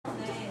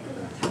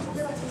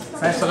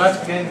Okay, so let's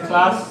begin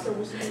class,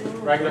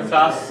 regular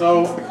class.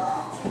 So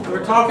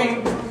we're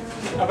talking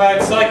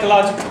about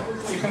psychological.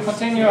 You can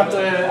continue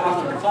after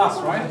the class,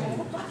 right?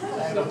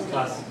 End of the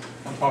class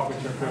and talk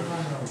with your group.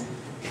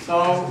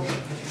 So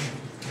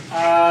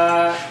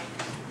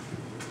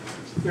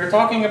we're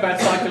talking about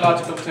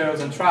psychological tools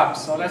and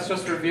traps. So let's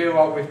just review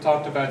what we've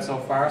talked about so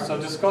far. So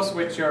discuss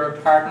with your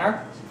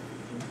partner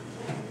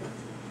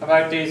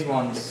about these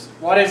ones.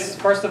 What is,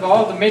 first of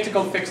all, the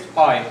mythical fixed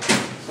pi?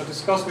 So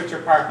discuss with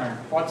your partner.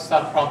 What's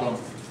that problem?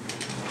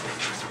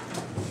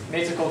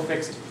 Mythical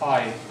fixed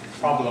pi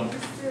problem.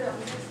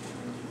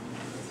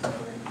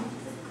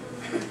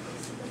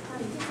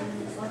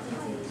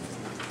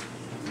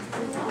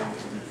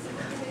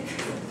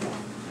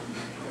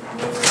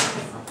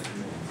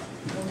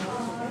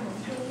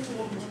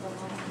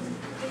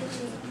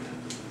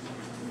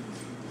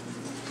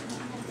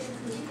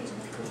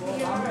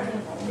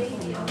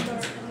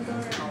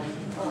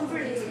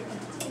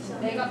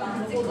 내가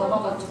만들고 너가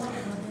맞춰.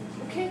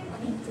 오케이?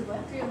 아니, 그거야?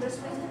 Do you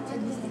understand?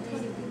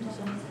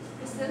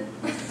 Listen.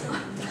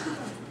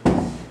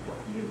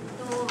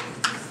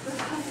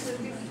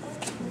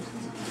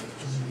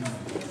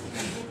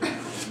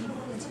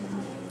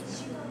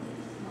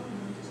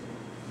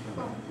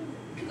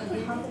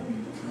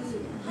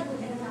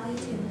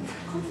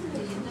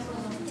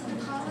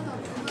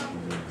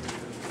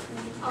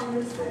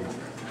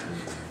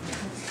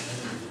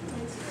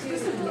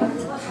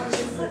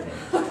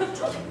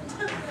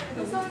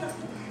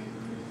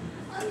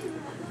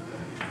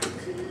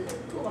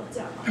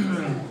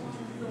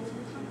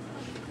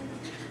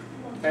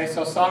 Okay,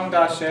 so Song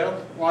Da-shil,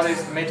 what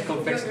is the mythical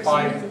fixed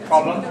pi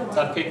problem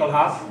that people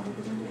have?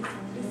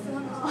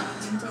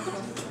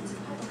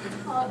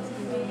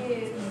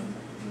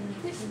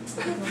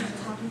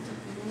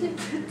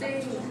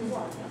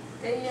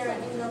 They are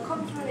in a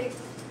conflict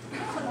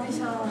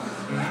condition,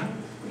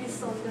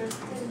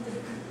 misunderstand.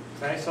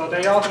 Okay, so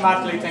they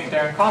automatically think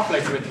they're in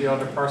conflict with the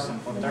other person,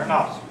 but they're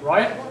not,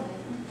 right?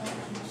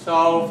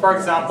 So, for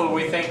example,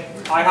 we think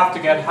I have to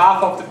get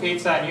half of the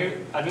pizza and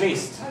you at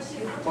least.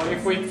 But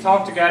if we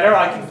talk together,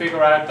 I can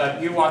figure out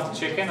that you want the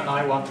chicken and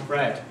I want the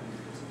bread.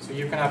 So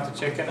you can have the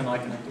chicken and I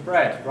can have the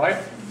bread, right?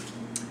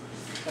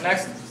 The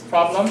next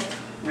problem,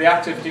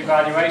 reactive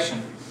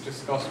devaluation.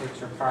 Discuss with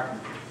your partner.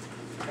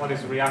 What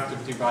is reactive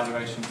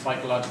devaluation?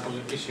 Psychological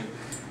issue.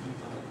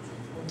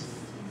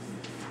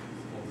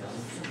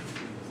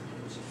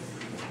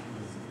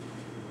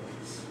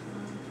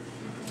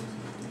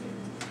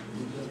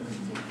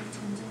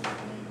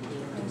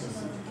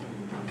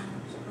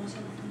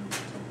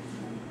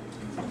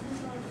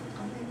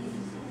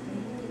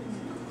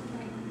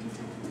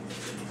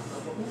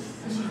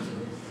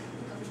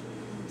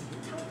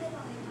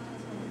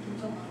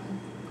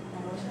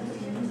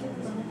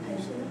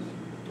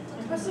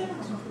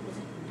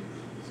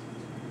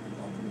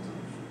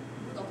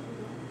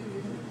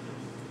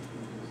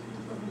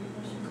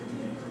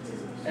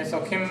 Okay,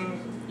 so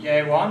Kim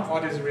Ye-won,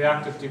 what is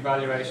reactive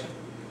devaluation?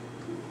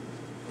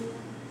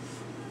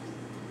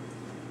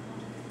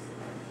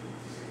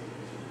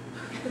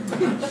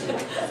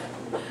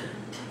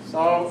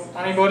 So,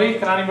 anybody?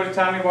 Can anybody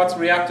tell me what's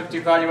reactive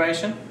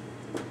devaluation?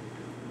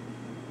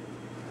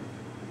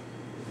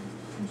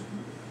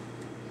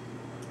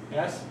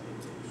 Yes?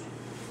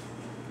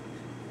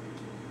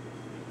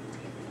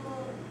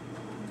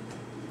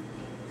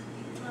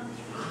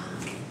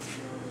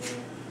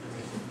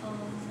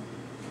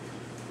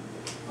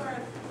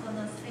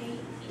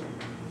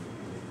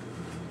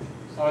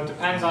 So it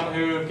depends on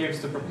who gives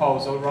the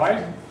proposal,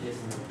 right? Yes.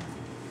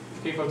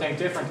 People think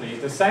differently.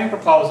 The same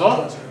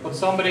proposal, but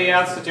somebody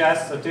else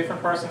suggests, a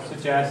different person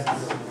suggests,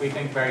 we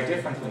think very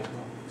differently.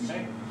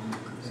 Okay?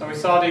 So we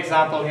saw the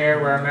example here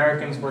where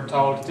Americans were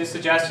told this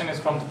suggestion is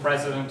from the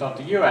president of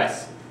the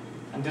US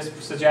and this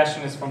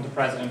suggestion is from the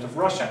president of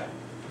Russia.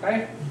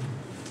 Okay?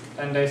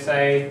 Then they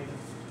say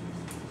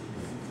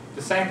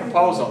the same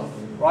proposal,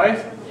 right?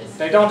 Yes.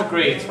 They don't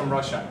agree it's from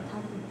Russia.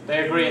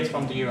 They agree it's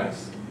from the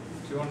US.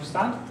 Do you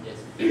understand? Yes.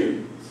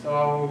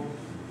 So,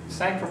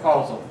 same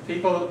proposal.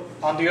 People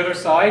on the other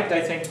side,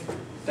 they think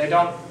they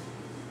don't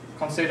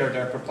consider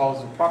their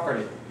proposal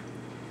properly.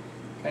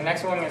 Okay,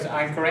 next one is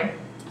anchoring.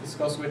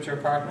 Discuss with your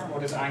partner.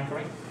 What is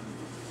anchoring?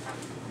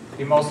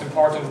 The most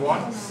important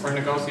one for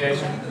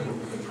negotiation.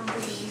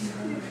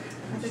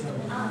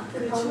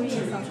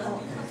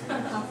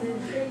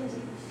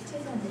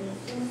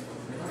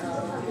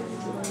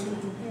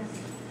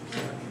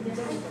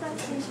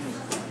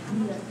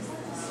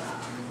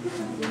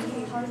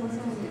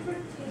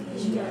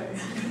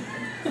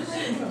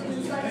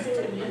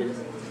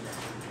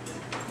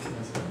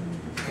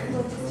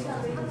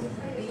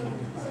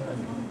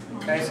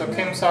 Okay, so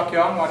Kim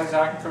Sok-young, what is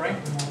anchoring?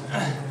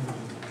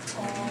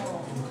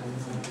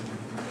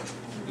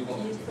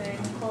 If a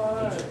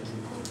call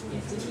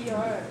is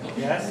here,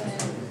 Yes?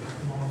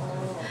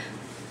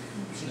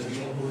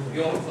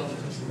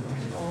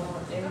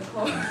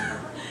 anchor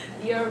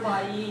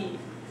nearby.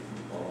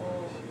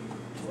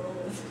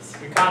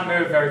 We can't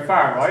move very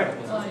far, right?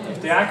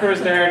 If the anchor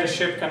is there, the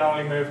ship can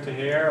only move to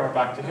here or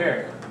back to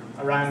here.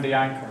 around the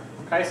anchor.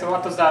 Okay, so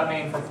what does that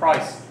mean for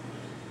price?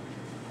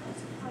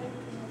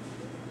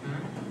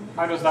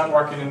 How does that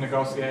work in a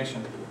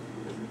negotiation?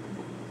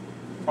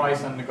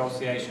 Price and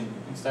negotiation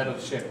instead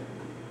of ship.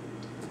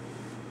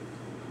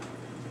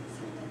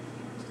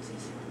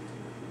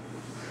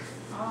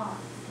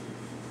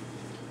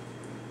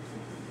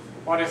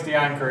 What is the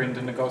anchor in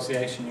the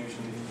negotiation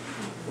usually?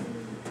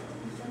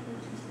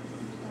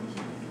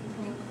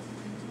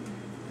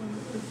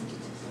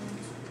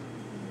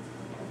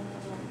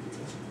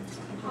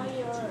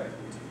 Higher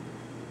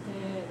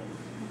the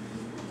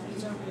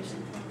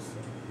reservation price.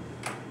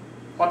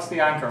 What's the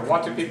anchor?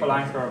 What do people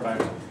anchor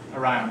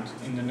around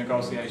in the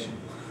negotiation?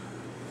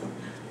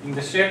 In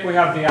the ship we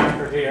have the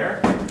anchor here.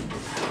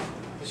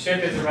 The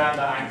ship is around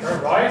the anchor,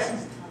 right?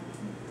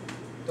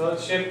 The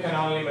ship can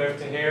only move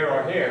to here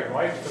or here,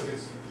 right? Because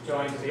it's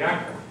joined to the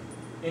anchor.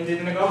 In the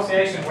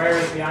negotiation, where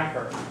is the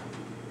anchor?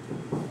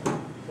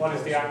 What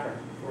is the anchor?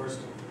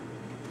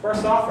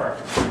 First offer.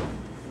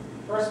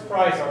 First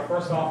price or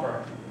first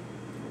offer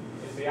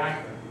is the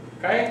anchor.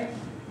 Okay?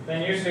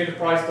 Then usually the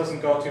price doesn't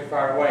go too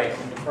far away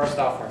from the first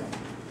offer.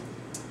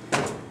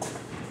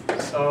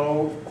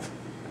 So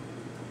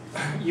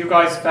you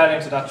guys fell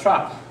into that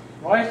trap,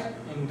 right?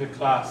 In the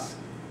class.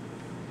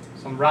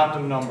 Some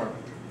random number.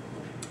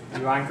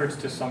 You anchored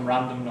to some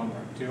random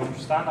number. Do you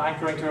understand?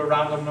 Anchoring to a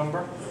random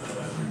number?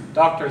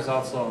 Doctors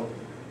also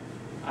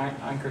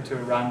anchor to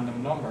a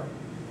random number.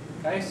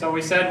 Okay, so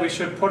we said we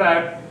should put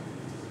out,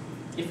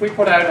 if we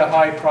put out a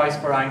high price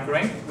for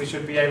anchoring, we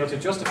should be able to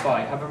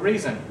justify, have a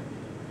reason.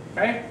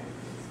 Okay?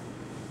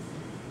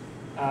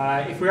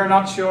 If we are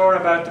not sure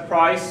about the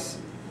price,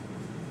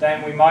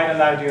 then we might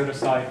allow the other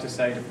side to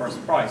say the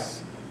first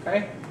price.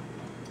 Okay?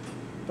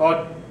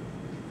 But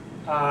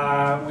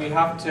we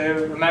have to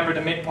remember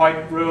the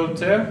midpoint rule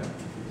too.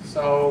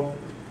 So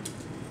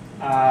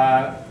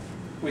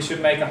we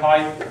should make a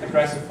high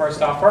aggressive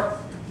first offer.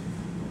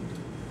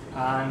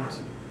 And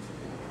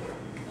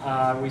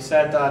we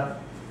said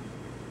that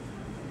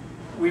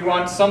we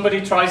want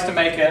somebody tries to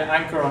make an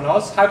anchor on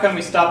us. How can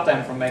we stop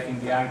them from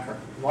making the anchor?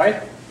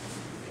 Right?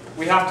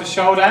 We have to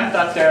show them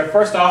that their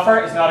first offer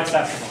is not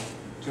acceptable.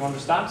 Do you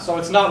understand? So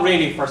it's not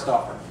really first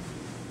offer.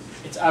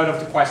 It's out of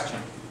the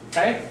question.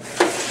 Okay?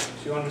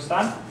 Do you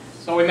understand?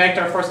 So we make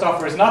their first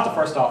offer is not the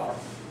first offer.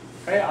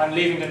 Okay? I'm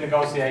leaving the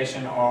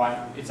negotiation, or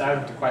it's out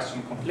of the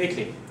question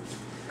completely.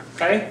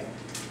 Okay?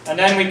 And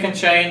then we can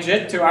change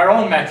it to our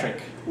own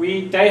metric.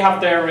 They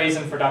have their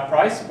reason for that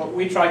price, but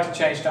we try to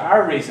change to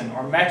our reason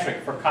or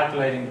metric for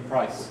calculating the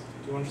price.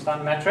 Do you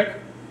understand metric?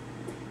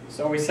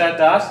 So we said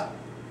that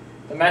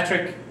the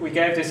metric, we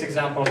gave this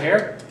example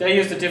here, they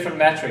used a different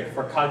metric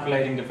for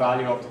calculating the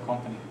value of the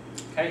company.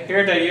 Okay?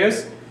 Here they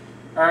use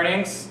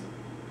earnings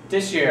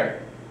this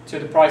year to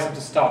the price of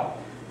the stock.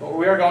 But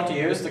we're going to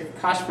use the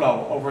cash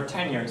flow over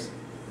 10 years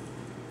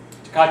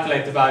to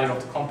calculate the value of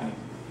the company.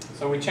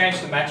 So we change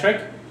the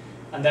metric,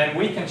 and then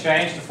we can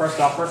change the first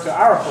offer to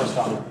our first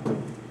offer. Do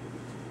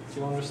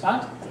you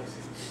understand?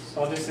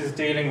 So this is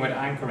dealing with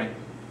anchoring.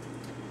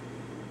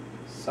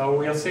 So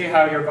we'll see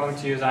how you're going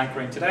to use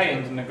anchoring today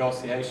in the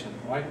negotiation,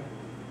 right?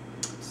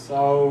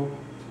 So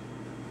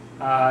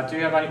do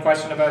you have any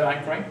question about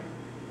anchoring?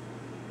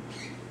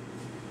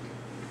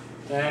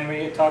 Then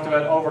we talked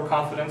about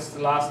overconfidence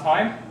the last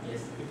time.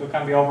 Yes. People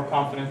can be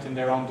overconfident in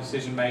their own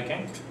decision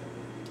making.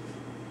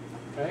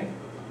 Okay?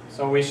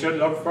 So we should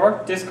look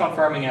for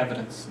disconfirming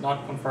evidence,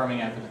 not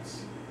confirming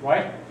evidence,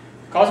 right?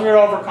 Because we're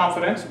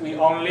overconfident, we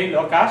only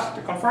look at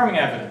the confirming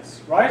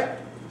evidence, right?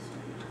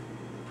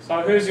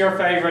 So who's your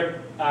favorite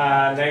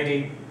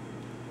lady,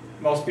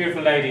 most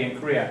beautiful lady in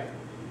Korea?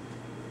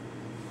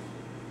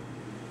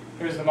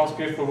 Who's the most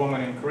beautiful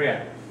woman in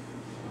Korea?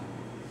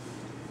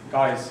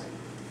 Guys.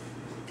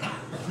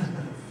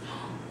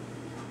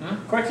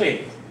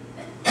 Quickly.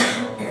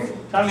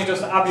 Tell me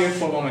just a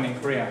beautiful woman in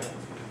Korea.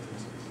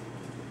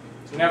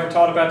 You never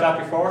thought about that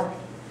before?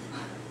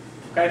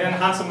 Okay, then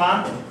handsome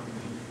man.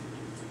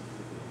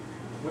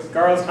 With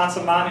girls,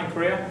 handsome man in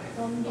Korea?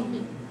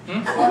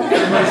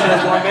 Everybody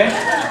says one name.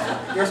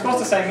 You're supposed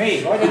to say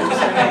me. Why didn't you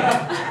say me?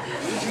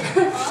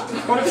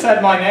 You could have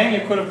said my name,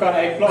 you could have got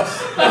A+. You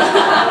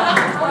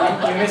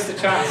missed a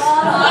chance.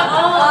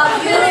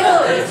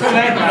 It's too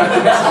late now.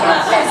 You missed a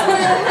chance.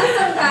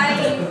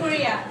 in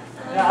Korea.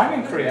 Yeah, I'm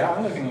in Korea.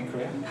 I'm living in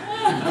Korea.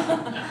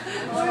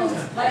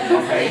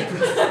 Okay.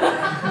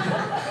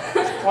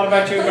 What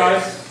about you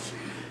guys?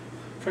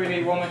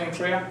 Pretty woman in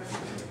Korea?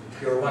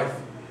 Your wife.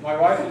 My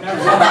wife? You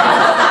never saw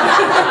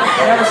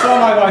I never saw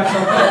my wife.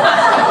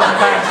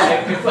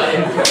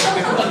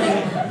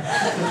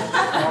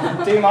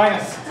 D-.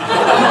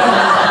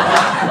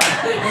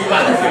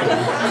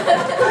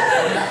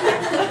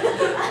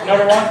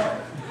 Another one?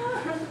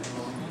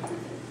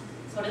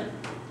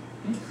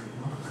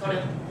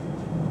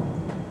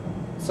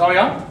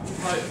 Solyan?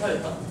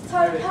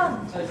 설현.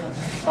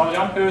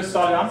 Solyan? Who is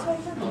Solyan?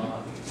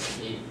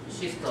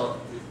 She's the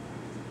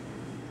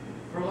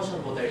promotion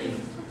model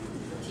in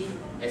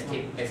ST.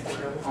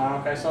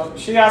 Okay, so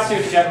she asked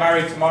you to get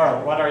married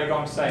tomorrow. What are you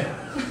going to say?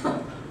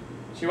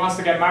 She wants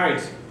to get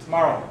married tomorrow.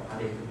 tomorrow.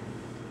 네.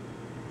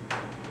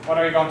 What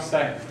are you going to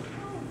say?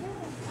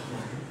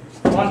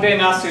 One Bin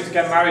asks you to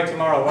get married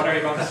tomorrow. What are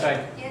you going to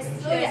say?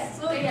 Yes,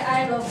 sorry,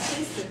 I love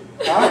Chris.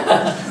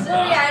 Huh?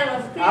 Sorry, I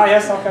love Chris. Ah,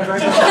 yes, okay, very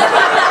good.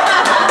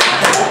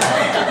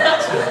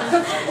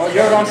 Well,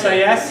 you're going to say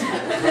yes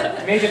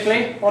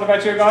immediately. What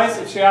about you guys,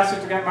 if she asks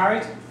you to get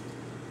married?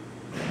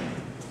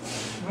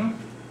 Hmm?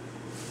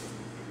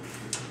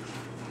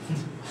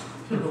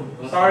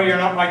 Sorry, you're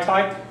not my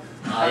type.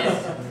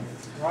 Yes.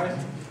 Right?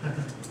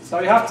 So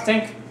you have to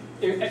think,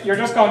 you're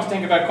just going to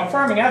think about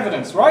confirming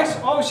evidence, right?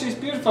 Oh, she's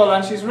beautiful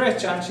and she's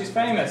rich and she's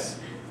famous.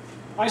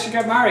 I should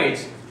get married.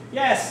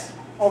 Yes,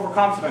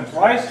 overconfident,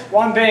 right?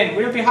 One Bin,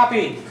 we'll be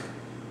happy.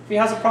 If he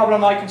has a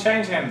problem, I can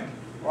change him,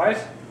 right?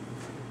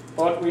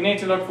 But we need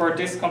to look for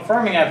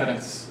disconfirming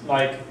evidence,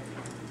 like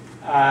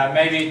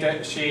maybe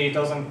that she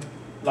doesn't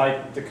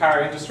like the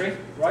car industry,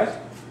 right?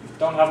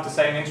 Don't have the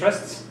same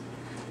interests.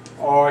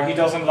 Or he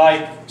doesn't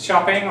like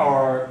shopping,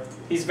 or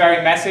he's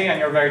very messy and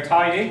you're very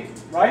tidy,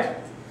 right?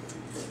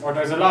 Or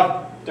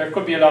there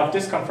could be a lot of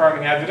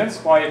disconfirming evidence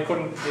why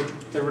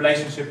the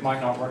relationship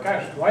might not work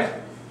out, right?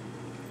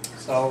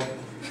 So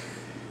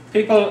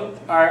people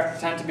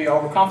tend to be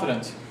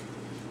overconfident.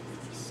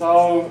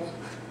 So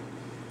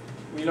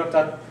we looked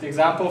at the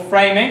example,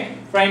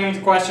 framing. Framing the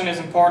question is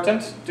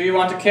important. Do you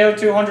want to kill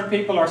 200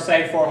 people or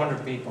save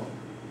 400 people?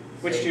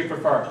 Which do you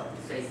prefer?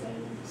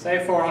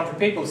 Save 400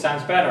 people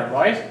sounds better,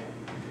 right?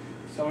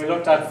 So we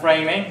looked at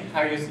framing,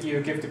 how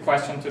you give the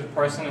question to the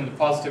person in the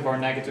positive or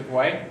negative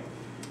way.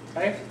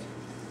 Okay.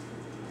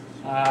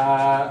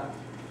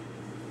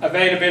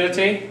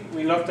 Availability,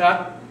 we looked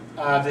at.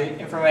 The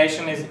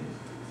information is,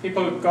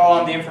 people go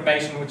on the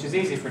information which is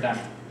easy for them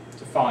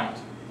to find,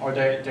 or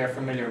they're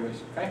familiar with.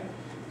 Okay.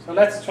 So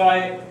let's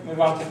move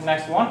on to the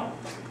next one.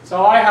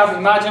 So I have,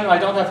 imagine, I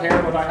don't have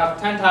here, but I have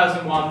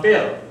 10,000 won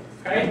bill.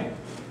 Okay.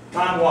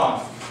 Man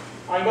 1.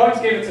 I'm going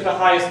to give it to the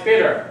highest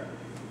bidder.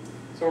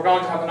 So we're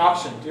going to have an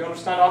auction. Do you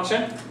understand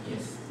auction?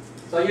 Yes.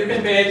 So you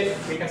can bid,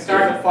 we can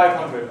start at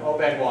 500,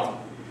 Obed 1,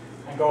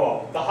 and go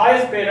up. The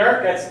highest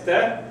bidder gets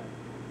the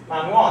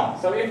man 1.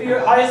 So if your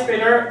highest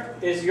bidder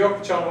is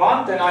Yuk Chun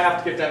 1, then I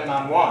have to give them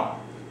man 1.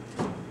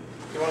 Do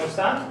you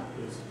understand?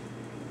 Yes.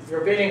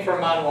 You're bidding for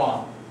man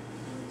 1.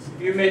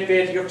 If you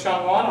bid Yuk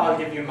Chun 1, I'll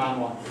give you man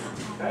 1.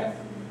 Okay?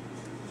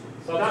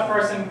 So that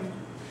person,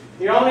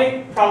 the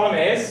only problem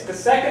is, the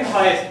second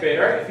highest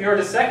bidder, if you're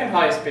the second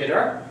highest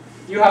bidder,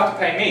 you have to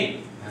pay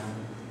me.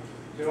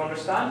 Do you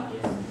understand?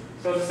 Yes.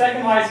 So the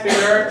second highest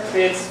bidder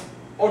bids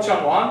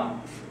Ochon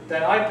 1,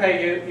 then I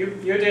pay you,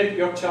 you did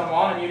Yukchon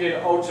 1 and you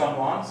did Ochon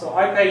 1, so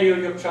I pay you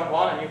Yukchon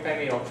 1 and you pay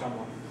me Ochon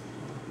 1.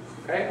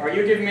 Okay? Or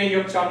you give me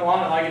Yukchon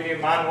 1 and I give you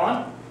Man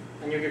 1,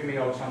 and you give me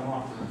Ochon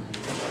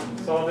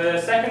 1. So the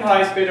second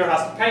highest bidder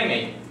has to pay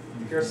me,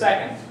 if you're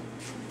second.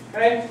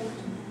 Okay?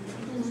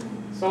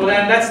 So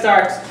then let's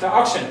start the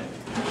auction.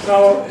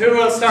 So who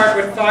will start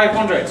with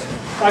 500?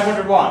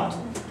 501.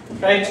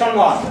 Okay, Chun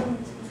 1.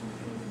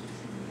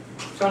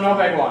 Chun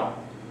Obeg 1.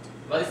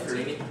 What is the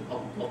limit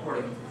of upper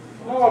limit?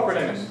 No upper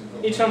limit.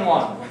 Each on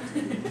 1.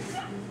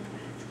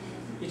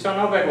 Each on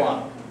Obeg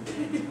 1.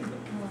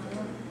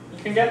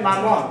 You can get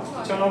Man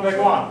 1. Each on Obeg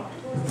 1.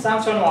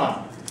 Sam Chun 1.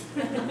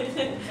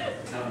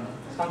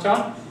 Sam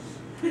Chun?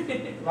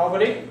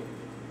 Nobody?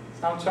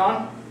 Sam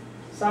Chun?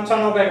 Sam Chun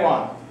Obeg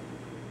 1.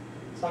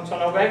 Sam Chun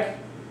Obeg?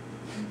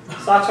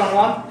 Sa Chun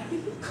 1.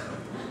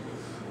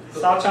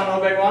 Sa Chun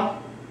Obeg 1.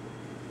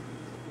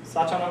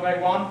 Sa Chun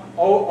Obeg 1.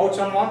 O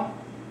Chun 1.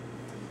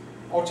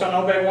 O Chun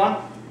Obeg 1.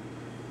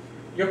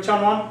 Yuk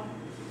Chun 1.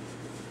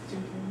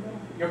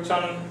 Yuk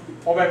Chun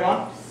Obeg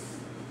 1.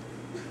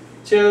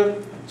 Chil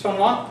Chun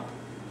 1.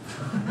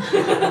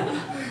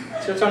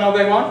 Chil Chun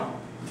Obeg 1.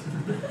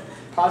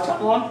 Pal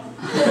Chun 1.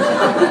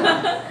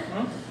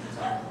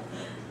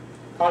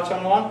 Pal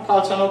Chun 1.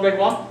 Pal Chun Obeg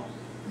 1.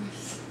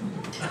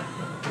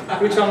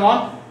 Gu Chun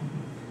 1.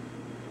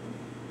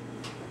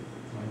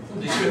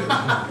 Gu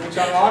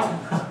Chun 1.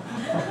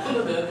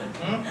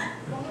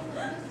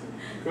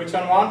 Gu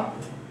Chun 1.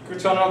 Gu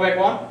Chun Obeg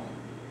 1.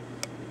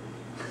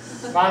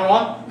 Man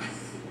 1.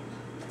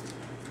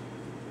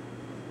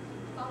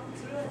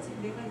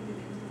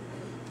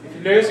 If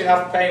you lose, you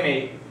have to pay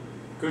me.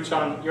 Gu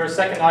Chun, your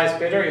second highest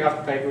bidder, you have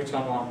to pay Gu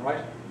Chun 1,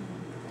 right?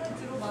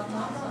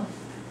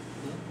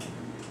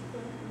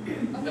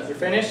 You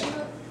finished?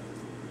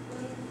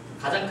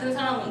 가장 큰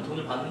사람은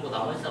돈을 받는 거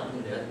나머지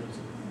사람은 내가 되는 거지.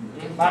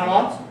 Man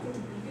 1?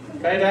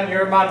 Okay, then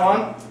you're Man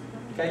 1.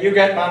 Okay, you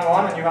get Man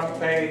 1 and you have to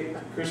pay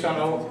Gu Chun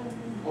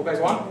Obeg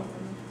 1.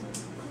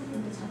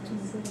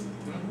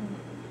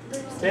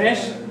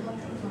 Finish?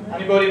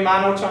 Anybody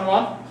Man Ochon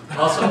 1?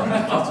 맞아.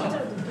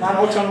 Man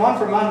Ochon 1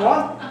 for Man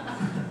 1?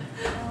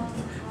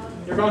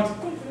 You're going to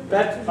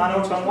bet Man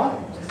Ochon 1?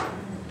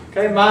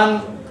 Okay,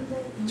 Man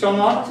Chon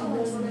 1?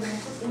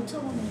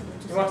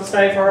 You want to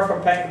save her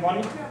from paying the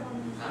money?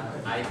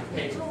 I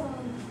pay.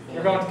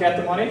 You're going to get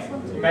the money?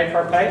 You make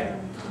her pay?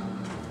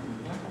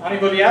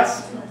 Anybody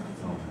else?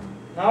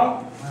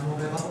 No?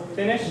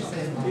 Finish?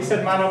 He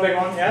said man obey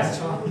 1, yes?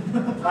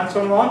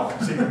 Manchon 1?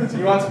 So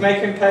you want to make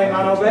him pay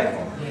man obey?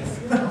 Yes.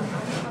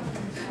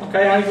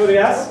 Okay, anybody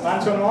else?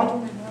 Manchon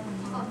 1?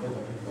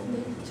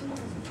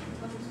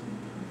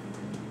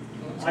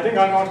 I think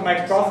I'm going to make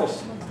a profit.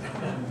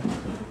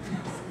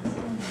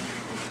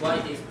 Why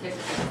is text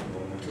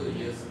to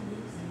use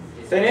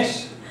this?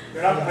 Finish?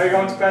 Are you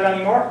going to bet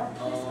anymore?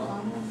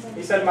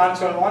 He said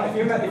Manchon 1. If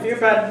you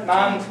bet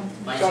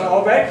Manchon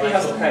obey, he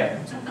has to pay.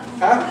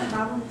 Huh?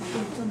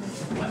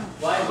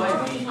 Why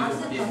we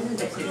use this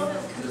text to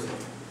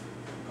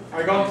Are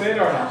you going to bid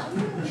or not?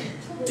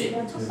 bid?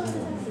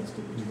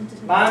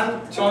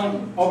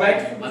 Manchon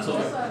obey? 맞춰.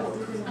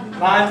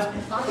 Man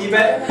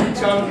ibe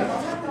chon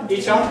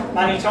ichon?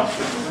 Man ichon?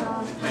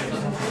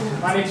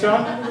 Man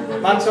ichon?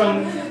 Manchon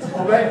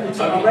obey?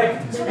 Ichon obey?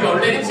 We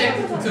already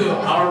checked to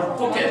our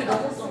pocket.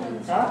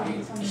 Huh?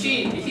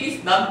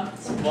 He's not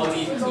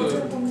money to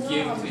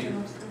give to you.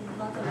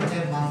 이제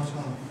 15,000원.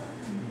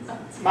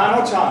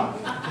 Manochan.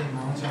 네,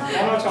 15,000원.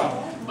 Manochan.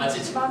 맞지?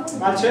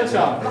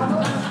 Manchilchon.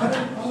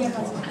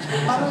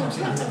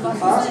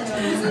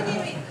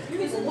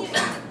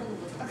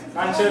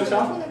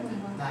 Manchilchon.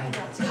 나이.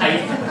 하이.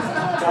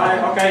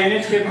 Right, okay, you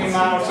need to give me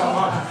Manochan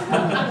 1.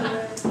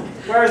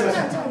 Where is it?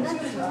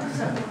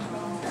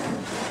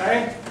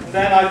 Okay, and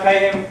then I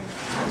pay him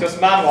just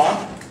man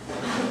 1.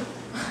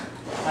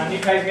 And he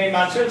pays me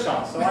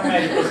Manchilchon, so I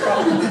made a good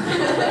profit.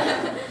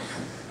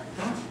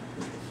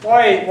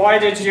 Why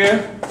did you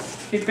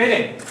keep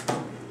bidding?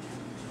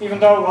 Even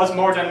though it was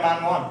more than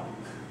man 1.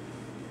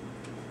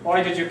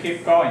 Why did you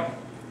keep going?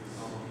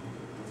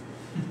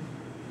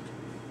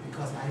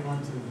 Because I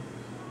want to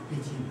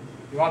beat him.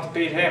 You want to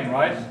beat him,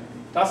 right?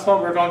 That's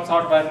what we're going to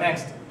talk about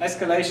next.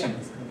 Escalation.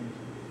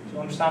 Do you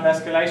understand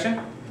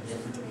escalation?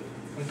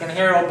 You can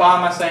hear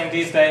Obama saying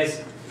these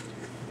days,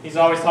 he's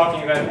always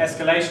talking about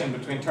escalation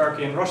between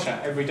Turkey and Russia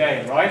every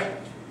day, right?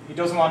 He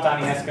doesn't want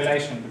any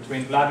escalation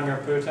between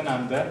Vladimir Putin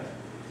and the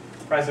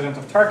President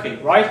of Turkey,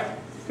 right?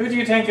 Who do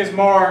you think is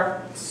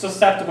more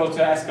susceptible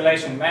to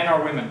escalation, men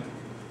or women?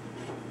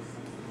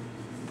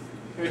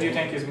 Who do you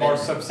think is more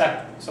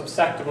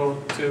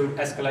susceptible to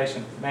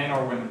escalation, men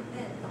or women?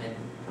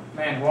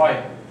 Men,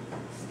 why?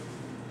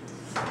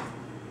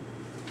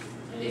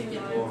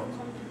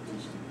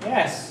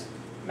 Yes,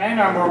 men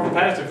are more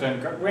competitive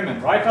than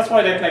women, right? That's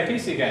why they play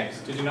PC games.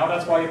 Did you know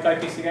that's why you play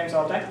PC games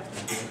all day?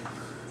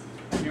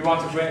 You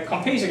want to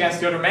compete against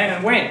the other men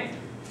and win.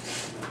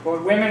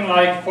 But women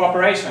like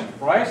cooperation,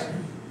 right?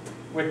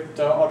 With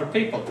other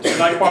people. Do you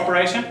like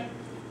cooperation?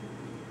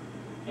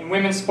 In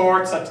women's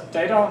sports, at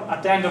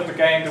the end of the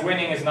game, the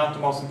winning is not the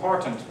most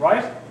important,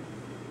 right?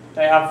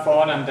 They have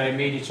fun and they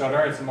meet each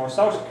other. It's a more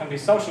social, can be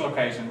social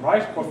occasion,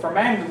 right? But for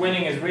men, the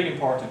winning is really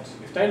important.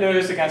 If they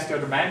lose against the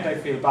other men, they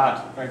feel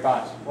bad, very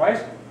bad,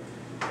 right?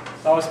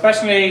 So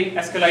especially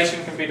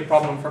escalation can be the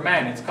problem for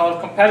men. It's called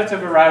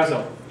competitive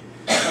arousal.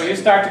 So you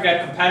start to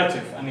get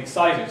competitive and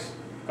excited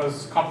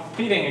because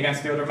competing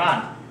against the other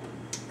man.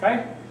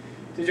 Okay?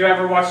 Did you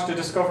ever watch the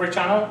Discovery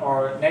Channel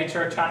or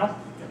Nature Channel?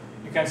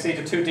 You can see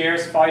the two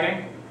deers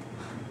fighting,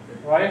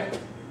 right?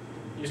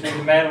 Usually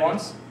the male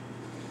ones.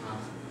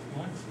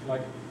 Yeah,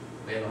 like.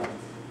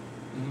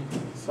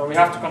 So we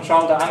have to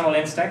control the animal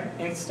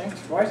instinct,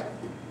 right?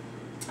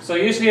 So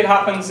usually it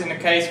happens in a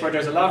case where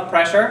there's a lot of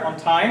pressure on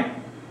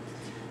time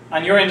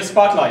and you're in the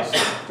spotlight. Do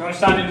you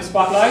understand in the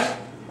spotlight?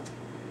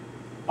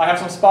 I have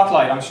some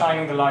spotlight, I'm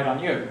shining the light on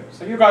you.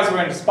 So you guys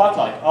were in the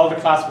spotlight, all the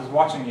class was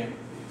watching you.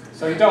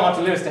 So you don't want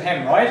to lose to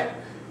him, right?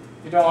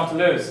 You don't want to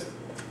lose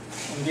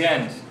in the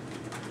end.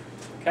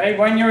 Okay,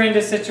 when you're in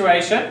this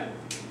situation,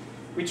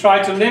 we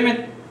try to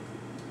limit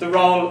the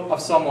role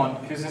of someone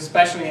who's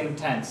especially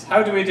intense.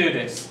 How do we do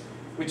this?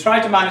 We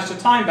try to manage the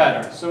time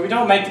better, so we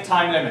don't make the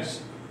time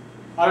limit.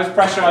 I was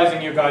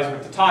pressurizing you guys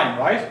with the time,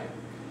 right?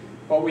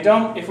 But we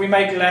don't, if we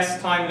make less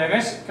time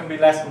limit, it can be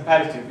less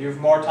competitive. You have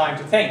more time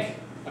to think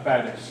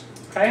about it,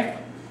 okay?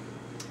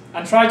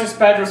 And try to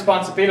spread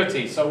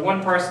responsibility, so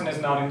one person is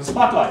not in the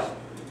spotlight.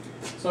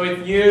 So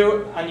if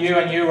you and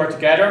you were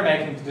together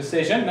making the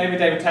decision, maybe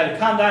they would tell you,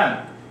 calm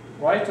down,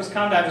 right? Just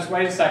calm down, just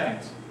wait a second.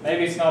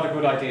 Maybe it's not a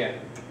good idea,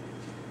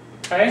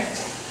 okay?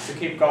 To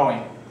keep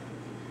going.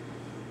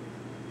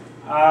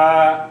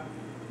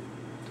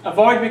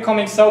 Avoid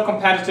becoming so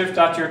competitive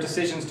that your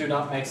decisions do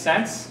not make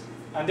sense.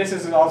 And this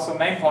is also a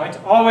main point.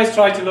 Always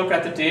try to look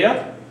at the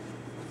deal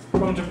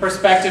from the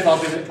perspective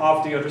of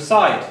the other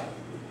side.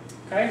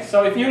 Okay?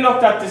 So if you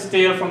looked at this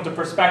deal from the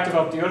perspective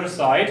of the other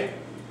side,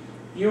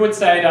 you would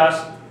say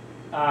that,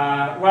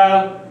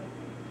 well,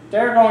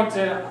 they're going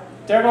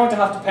to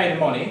have to pay the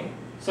money,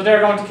 so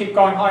they're going to keep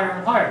going higher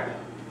and higher.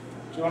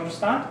 Do you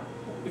understand?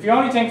 If you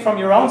only think from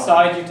your own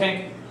side, you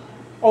think,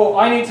 oh,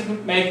 I need to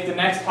make the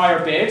next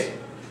higher bid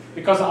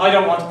because I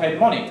don't want to pay the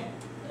money.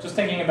 Just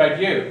thinking about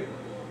you.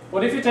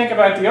 But if you think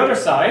about the other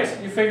side,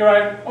 you figure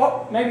out,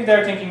 oh, maybe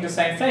they're thinking the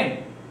same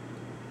thing.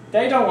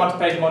 They don't want to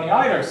pay the money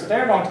either, so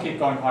they're going to keep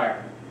going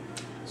higher.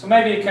 So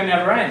maybe it can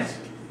never end.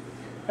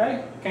 Okay?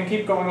 It can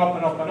keep going up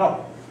and up and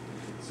up.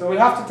 So we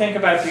have to think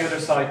about the other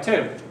side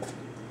too.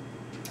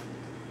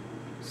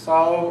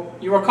 So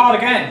you were caught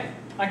again.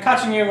 I'm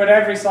catching you with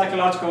every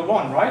psychological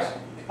one, right?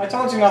 I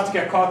told you not to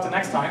get caught the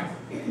next time.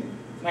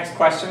 Next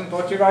question,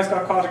 but you guys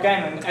got caught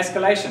again in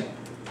escalation,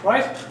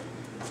 right?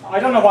 I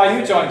don't know why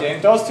you joined in.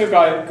 Those two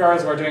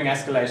girls were doing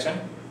escalation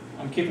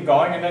and keep it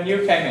going, and then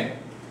you came in.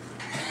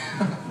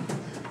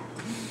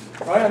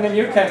 Right, and then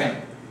you came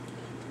in.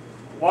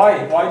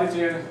 Why? Why did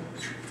you?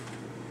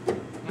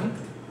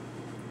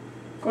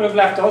 Could have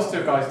left those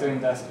two guys doing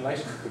the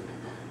escalation,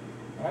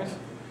 right?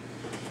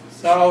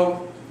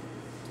 So,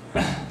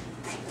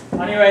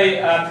 anyway,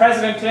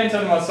 President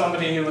Clinton was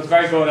somebody who was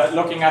very good at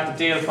looking at the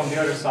deal from the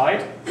other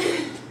side.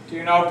 Do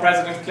you know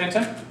President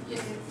Clinton?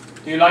 Yes.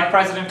 Do you like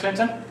President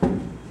Clinton?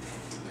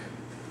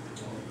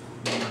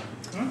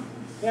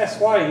 Yes,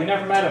 why? You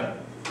never met him.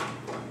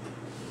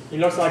 He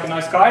looks like a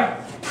nice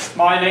guy,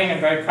 smiling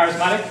and very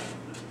charismatic.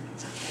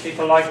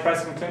 People like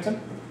President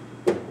Clinton.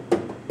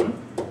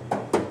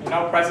 You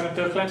know President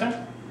Bill Clinton?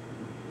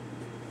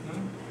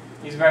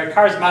 He's a very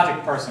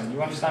charismatic person.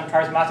 You understand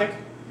charismatic?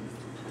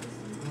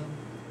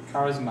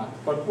 Charismatic.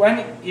 But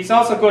he's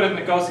also good at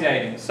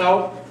negotiating.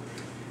 So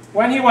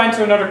when he went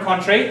to another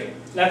country,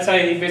 let's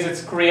say he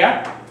visits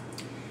Korea,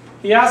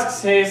 he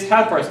asks his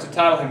helpers to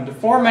tell him the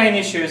 4 main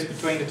issues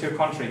between the two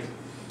countries.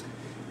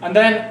 And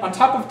then on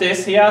top of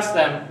this, he asks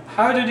them,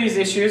 how do these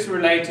issues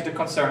relate to the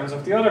concerns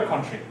of the other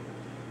country?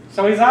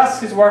 So he's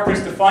asked his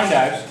workers to find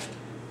out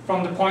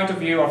from the point of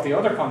view of the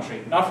other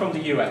country, not from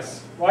the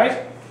US,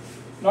 right?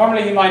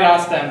 Normally he might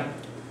ask them,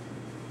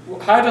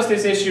 how does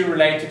this issue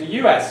relate to the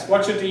US?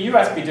 What should the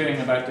US be doing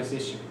about this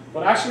issue?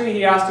 But actually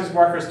he asked his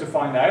workers to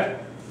find out,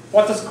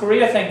 what does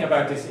Korea think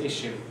about this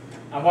issue?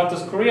 And what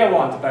does Korea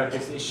want about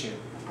this issue?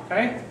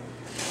 Okay?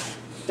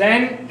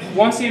 Then,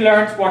 once he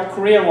learned what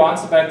Korea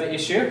wants about the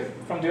issue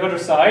from the other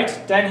side,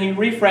 then he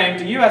reframed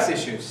the US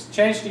issues,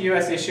 changed the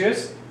US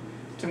issues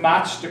to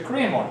match the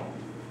Korean one.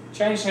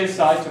 Changed his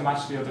side to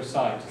match the other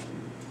side.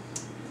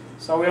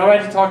 So we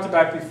already talked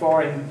about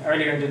before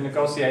earlier in the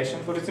negotiation,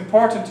 but it's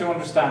important to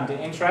understand the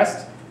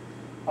interest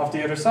of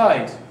the other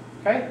side.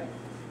 Okay?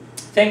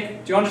 Do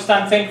you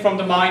understand think from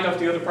the mind of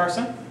the other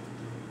person?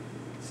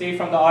 See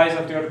from the eyes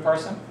of the other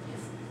person?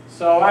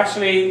 So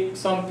actually,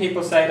 some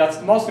people say that's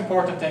the most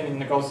important thing in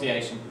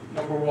negotiation.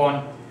 Number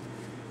 1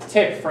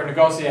 tip for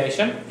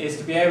negotiation is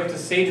to be able to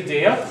see the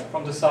deal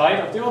from the side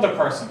of the other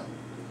person.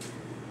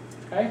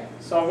 Okay?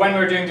 So when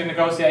we're doing the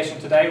negotiation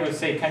today, we'll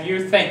see, can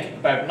you think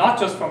about not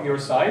just from your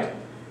side,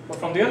 but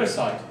from the other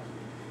side?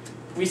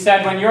 We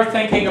said when you're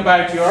thinking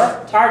about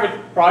your target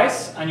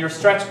price and your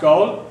stretch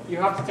goal, you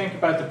have to think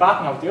about the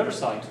BATNA of the other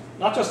side.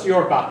 Not just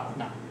your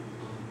BATNA.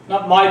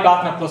 Not my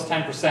BATNA plus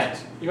 10%.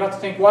 You have to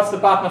think, what's the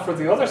BATNA for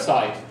the other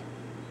side?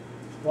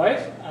 Right?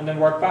 And then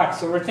work back.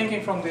 So we're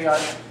thinking from the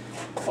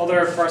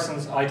other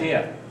person's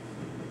idea.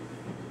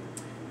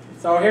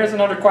 So here's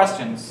another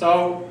question.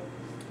 So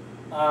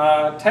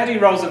Teddy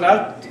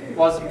Roosevelt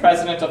was the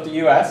president of the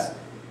US.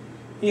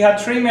 He had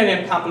 3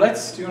 million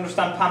pamphlets. Do you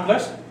understand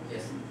pamphlet?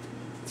 Yes.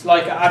 It's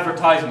like an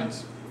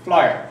advertisement,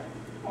 flyer.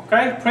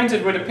 Okay?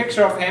 Printed with a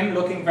picture of him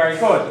looking very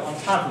good on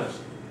pamphlet.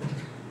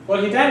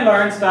 Well, he then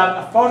learns that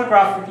a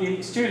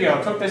photography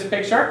studio took this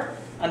picture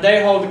and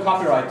they hold the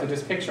copyright to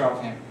this picture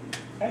of him.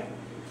 Okay?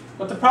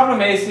 But the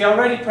problem is he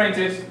already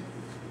printed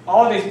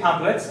all these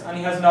pamphlets and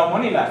he has no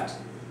money left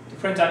to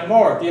print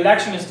anymore. The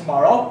election is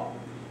tomorrow.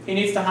 He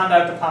needs to hand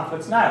out the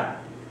pamphlets now.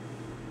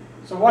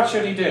 So what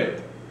should he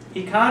do?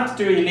 He can't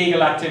do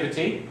illegal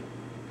activity,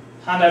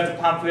 hand out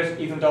the pamphlet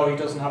even though he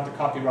doesn't have the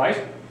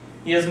copyright.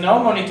 He has no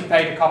money to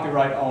pay the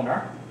copyright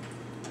owner.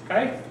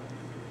 Okay?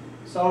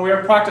 So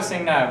we're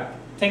practicing now,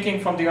 thinking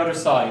from the other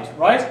side,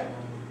 right?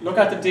 Look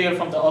at the deal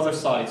from the other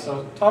side.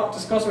 So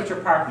discuss with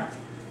your partner.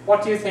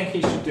 What do you think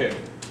he should do?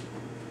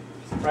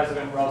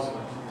 President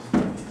Roosevelt.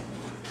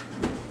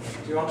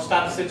 Do you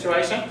understand the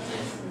situation?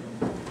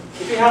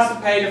 If he has to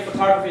pay the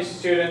photography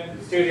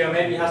studio,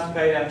 maybe he has to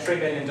pay them $3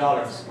 million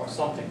or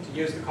something to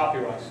use the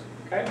copyright.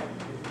 Okay?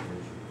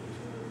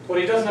 But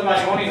he doesn't have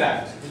any money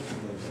left.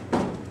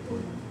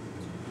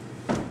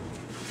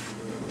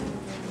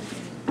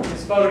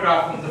 This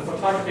photograph from the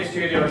photography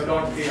studio is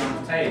going to be on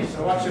the page.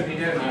 So what should he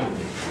do now?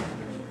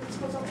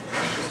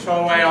 Just throw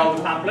away all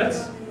the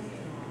pamphlets.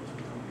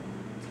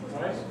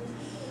 Right?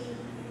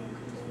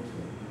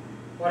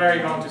 What are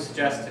you going to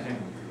suggest to him?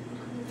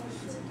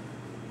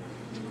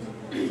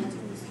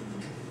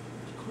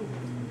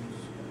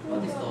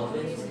 What is the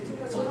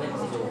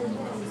advantage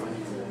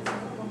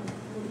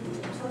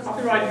of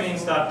Copyright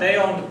means that they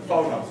own the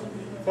photo.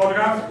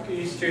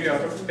 Photography studio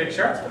took the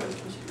picture.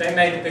 They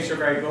made the picture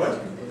very good.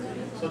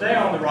 So they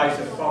own the rights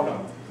to the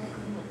photo.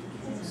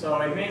 So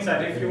it means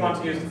that if you want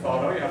to use the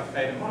photo, you have to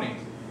pay the money.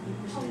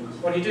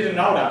 But he didn't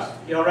know that.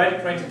 He already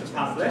printed the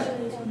pamphlet,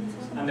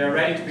 and they're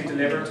ready to be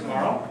delivered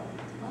tomorrow.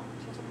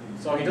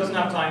 So he doesn't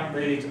have time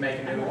really to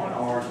make a new one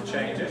or to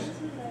change it.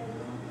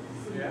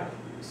 Yeah.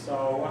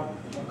 So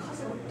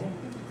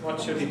what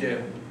should he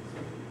do?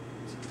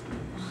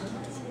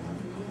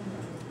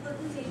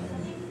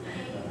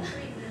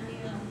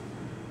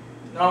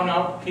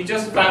 No, he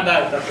just found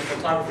out that the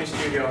photography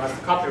studio has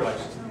the copyright.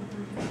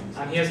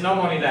 And he has no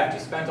money left. He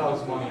spent all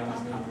his money on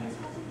his campaign.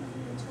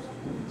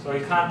 So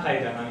he can't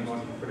pay them any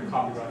money for the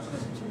copyright.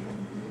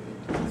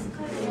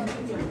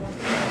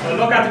 So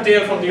look at the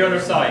deal from the other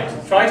side.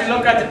 Try to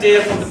look at the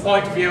deal from the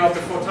point of view of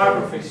the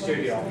photography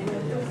studio.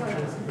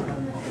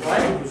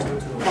 Right?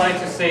 Try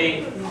to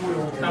see,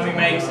 can we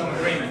make some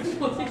agreement?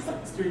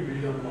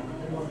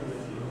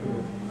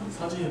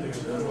 사진이 되게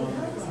중요한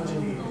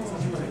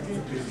사진만에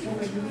계속돼 있고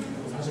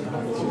사진 한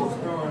번도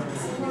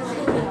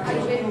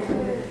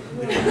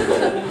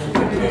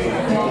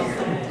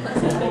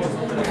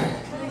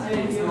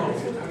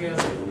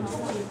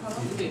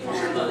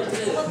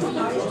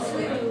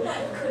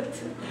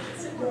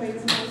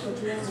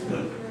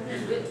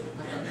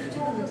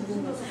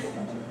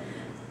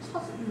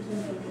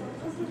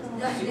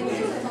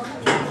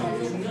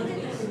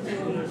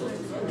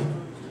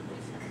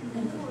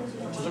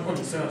저작권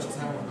있어야 저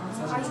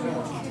사진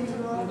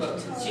그러니까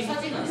지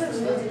사진 아니야?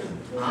 지 사진.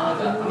 아,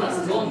 그러니까 아마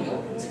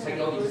그건 자기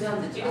여기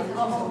유세한테 찍어서.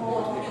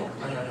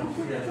 아니요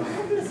그게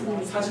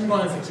아니라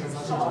사진관에서 찍은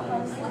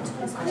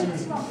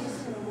사진이잖아요.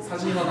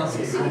 사진관에서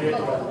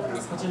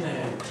그리했던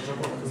사진에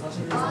저작권 그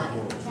사진에서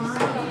뭐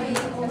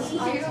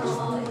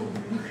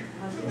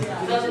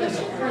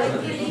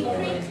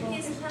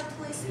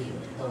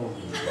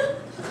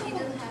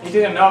He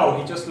didn't know,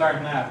 he just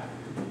learned now.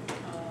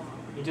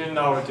 He didn't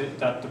know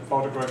that the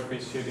photography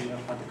studio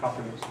had the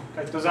copyright.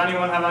 Okay. Does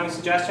anyone have any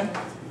suggestion?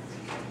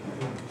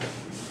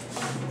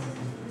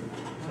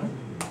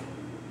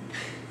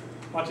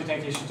 What do you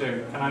think you should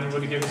do? Can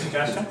anybody give a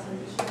suggestion?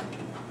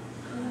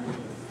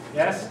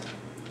 Yes?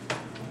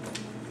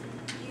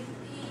 If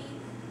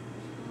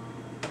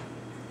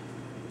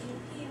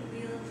he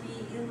will be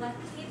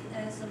elected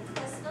as a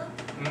president,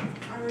 Hmm?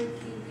 I will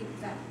give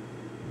it back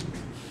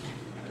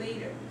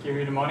later. Give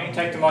you the money.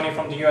 Take the money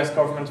from the US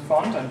government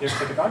fund and give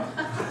to the guy.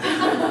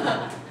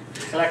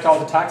 Collect all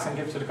the tax and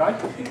give to the guy.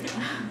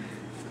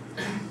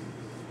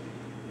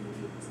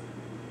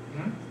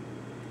 Hmm?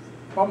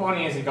 What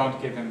money is he going to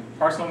give him?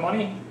 Personal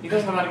money? He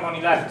doesn't have any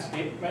money left.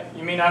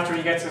 You mean after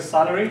he gets his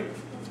salary,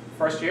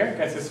 first year,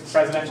 gets his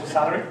presidential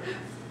salary?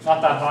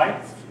 Not that high.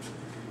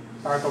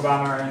 Barack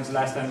Obama earns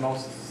less than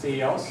most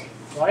CEOs,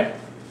 right?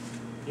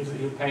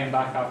 He'll pay him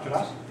back after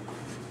that.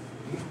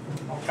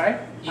 Okay.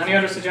 Any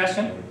other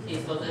suggestion? He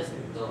suggested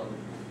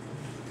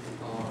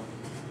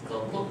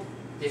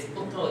this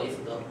photo is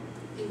the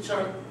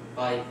picture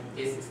by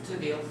this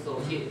studio, so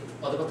he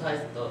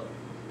advertised the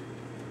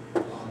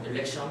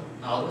election,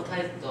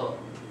 advertised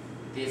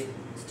this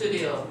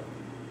studio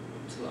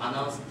to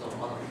announce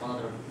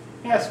another.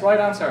 Yes, right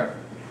answer.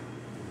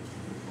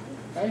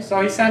 Okay,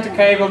 so he sent a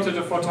cable to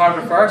the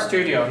photographer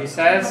studio. He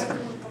says,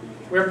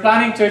 we're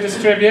planning to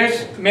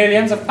distribute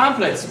millions of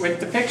pamphlets with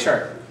the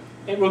picture.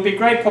 It will be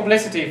great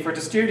publicity for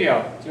the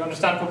studio. Do you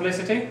understand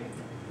publicity?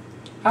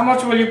 How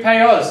much will you pay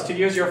us to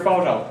use your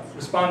photo?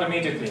 Respond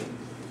immediately.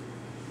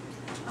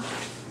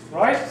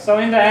 Right? So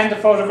in the end, the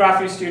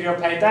photography studio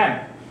paid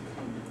them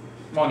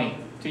money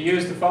to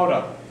use the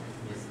photo.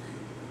 Yes.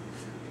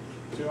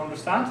 Do you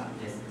understand?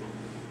 Yes.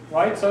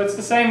 Right? So it's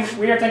the same.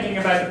 We are thinking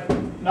about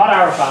not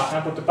our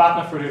BATNA, but the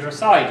BATNA for the other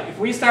side. If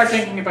we start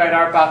thinking about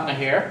our BATNA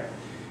here,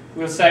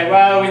 we'll say,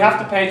 well, we have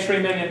to pay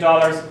 $3 million.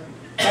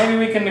 Maybe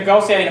we can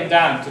negotiate them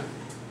down to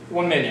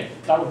 $1 million.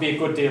 That would be a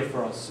good deal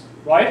for us,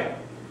 right?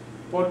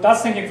 But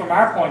that's thinking from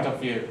our point of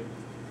view.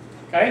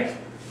 Okay?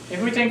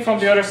 If we think from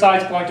the other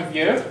side's point of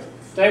view,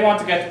 they want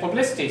to get the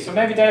publicity, so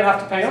maybe they'll have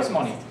to pay us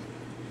money.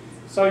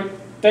 So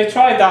they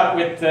tried that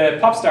with the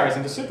pop stars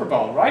in the Super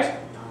Bowl, right?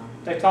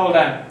 They told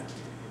them,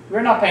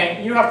 we're not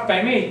paying, you have to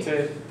pay me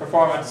to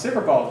perform at the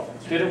Super Bowl.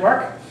 Did it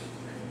work?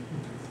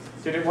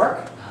 Did it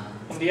work?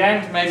 In the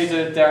end, maybe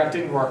it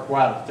didn't work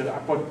well,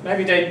 but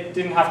maybe they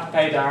didn't have to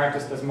pay the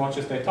artist as much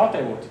as they thought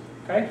they would.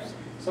 Okay?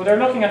 So they're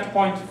looking at the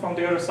point from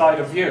the other side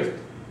of view.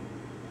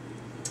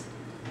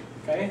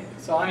 Okay?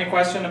 So any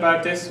question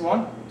about this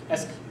one?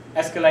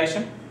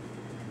 Escalation?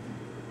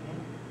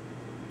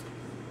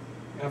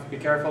 You have to be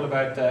careful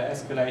about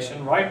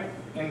escalation, right?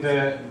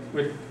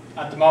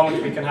 At the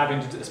moment we can have,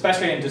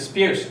 especially in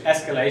dispute,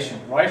 escalation,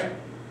 right?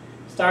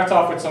 Starts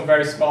off with some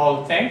very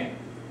small thing,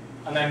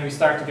 and then we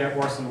start to get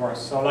worse and worse.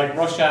 So like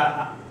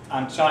Russia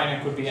and China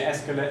could be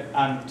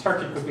and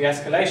Turkey could be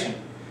escalation.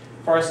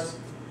 First,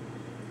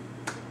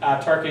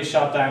 Turkey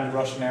shot down the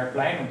Russian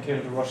airplane and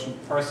killed a Russian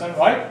person,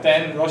 right?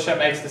 Then Russia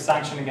makes the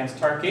sanction against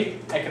Turkey,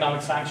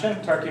 economic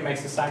sanction. Turkey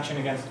makes the sanction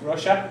against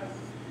Russia.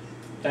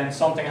 Then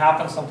something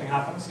happens,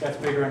 gets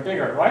bigger and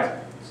bigger, right?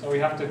 So we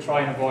have to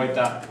try and avoid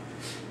that.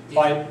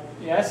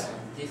 Yes?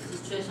 This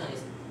situation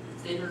is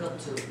similar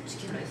to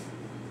chicken race.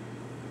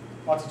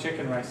 What's a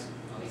chicken race?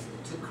 It's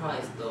two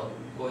cars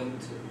going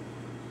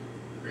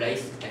to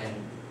race, and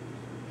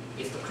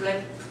it's the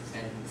clap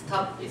and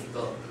stop is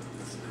the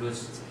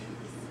cruise.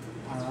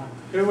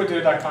 Who would do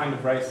that kind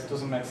of race? It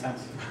doesn't make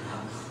sense.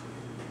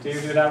 Do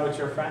you do that with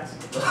your friends?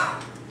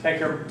 Take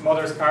your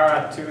mother's car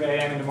at 2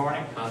 a.m. in the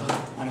morning,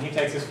 and he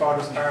takes his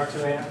father's car at 2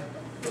 a.m.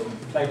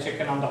 Play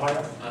chicken on the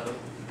highway?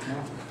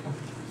 No?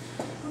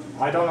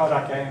 I don't know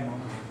that game. No.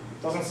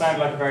 Doesn't sound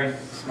like a very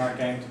smart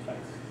game to play.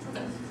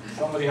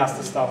 Somebody has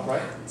to stop,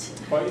 right?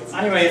 But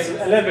anyway, it's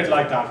a little bit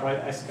like that,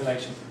 right?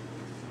 Escalation.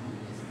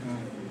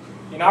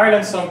 In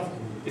Ireland,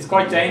 it's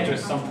quite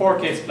dangerous. Some poor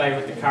kids play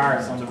with the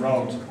cars on the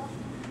road.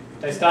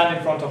 They stand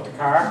in front of the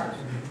car.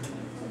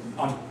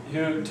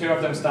 Two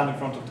of them stand in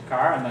front of the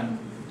car, and then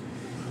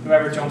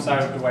whoever jumps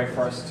out of the way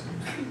first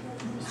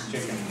is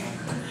chicken.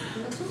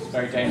 It's a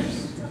very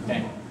dangerous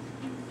thing.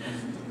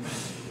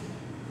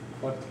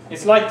 But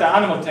it's like the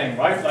animal thing,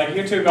 right? Like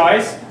you two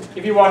guys,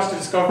 if you watch the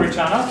Discovery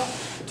Channel,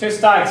 the two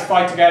stags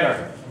fight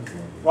together,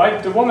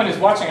 right? The woman is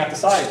watching at the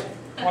side,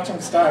 watching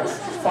the stags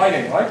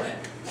fighting, right?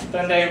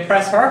 Then they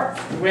impress her,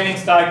 the winning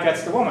stag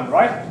gets the woman,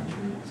 right?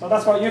 So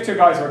that's what you two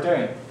guys were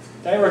doing.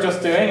 They were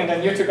just doing, and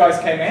then you two guys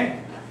came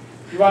in.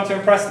 You want to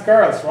impress the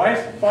girls, right?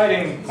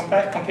 Fighting,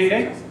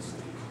 competing.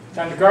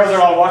 Then the girls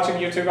are all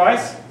watching you two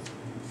guys.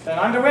 Then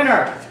I'm the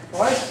winner,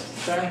 right?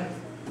 Then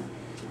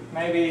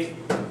maybe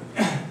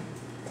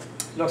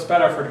looks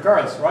better for the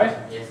girls, right?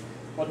 Yes.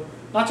 But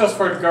not just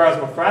for the girls,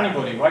 but for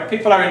anybody, right?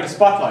 People are in the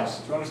spotlight.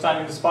 Do you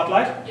understand in the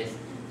spotlight? Yes.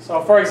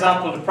 So, for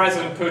example, the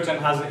President Putin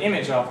has an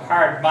image of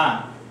hard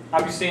man.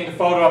 Have you seen the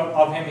photo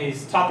of him?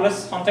 He's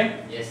topless hunting.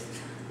 Yes.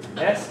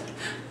 Yes.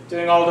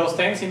 Doing all those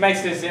things. He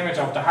makes this image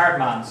of the hard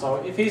man.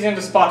 So, if he's in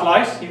the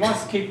spotlight, he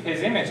wants to keep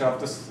his image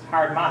of this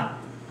hard man.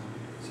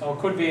 So, it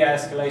could be an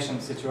escalation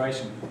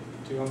situation.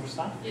 Do you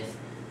understand? Yes.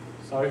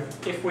 So,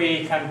 if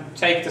we can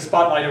take the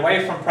spotlight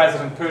away from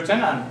President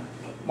Putin and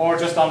more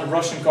just on the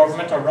Russian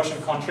government or Russian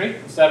country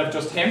instead of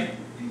just him,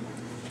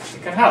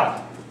 it can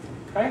help.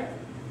 Okay?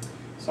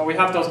 So we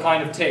have those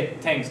kind of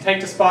things.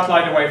 Take the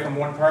spotlight away from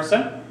one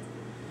person,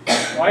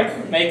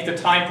 right? Make the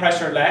time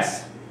pressure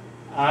less,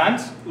 and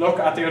look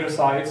at the other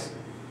side's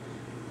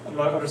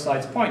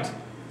point.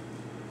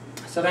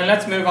 So then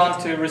let's move on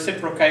to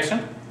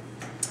reciprocation.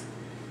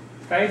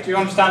 Okay, do you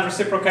understand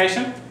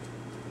reciprocation?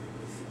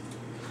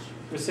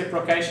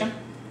 Reciprocation?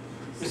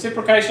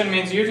 Reciprocation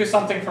means you do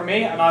something for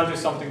me and I'll do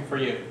something for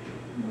you.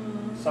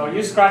 So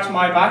you scratch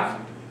my back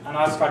and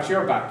I'll scratch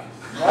your back.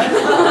 Right? Do you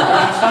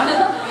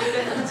understand?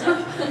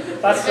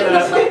 That's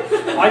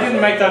I didn't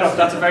make that up.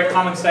 That's a very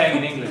common saying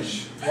in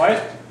English. Right?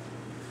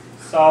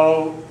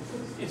 So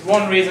it's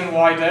one reason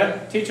why the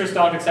teachers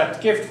don't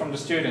accept gift from the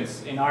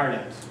students in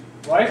Ireland.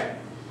 Right?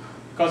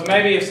 Because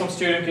maybe if some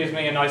student gives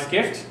me a nice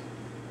gift,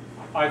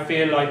 I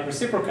feel like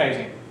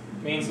reciprocating.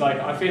 Means like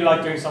I feel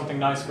like doing something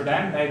nice for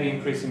them, maybe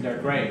increasing their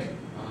grade.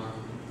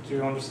 Do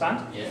you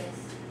understand? Yes.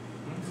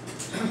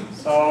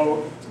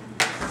 So,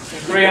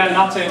 in Korea,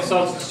 not to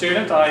insult the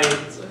student,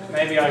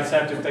 maybe I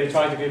accept if they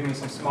try to give me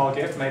some small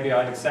gift, maybe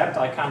I'd accept.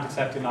 I can't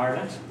accept in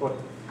Ireland, but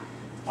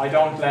I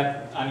don't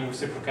let any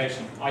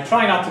reciprocation. I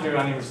try not to do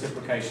any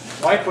reciprocation,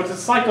 right? But it's a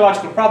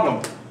psychological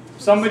problem.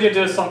 If somebody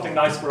does something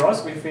nice for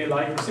us, we feel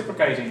like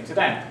reciprocating to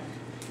them.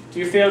 Do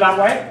you feel that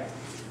way?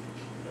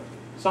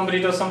 Somebody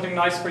does something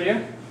nice for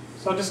you?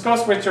 So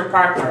discuss with your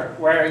partner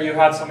where you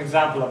had some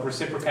example of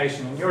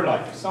reciprocation in your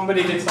life.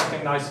 Somebody did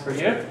something nice for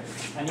you,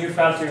 and you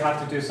felt you had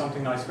to do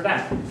something nice for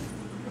them.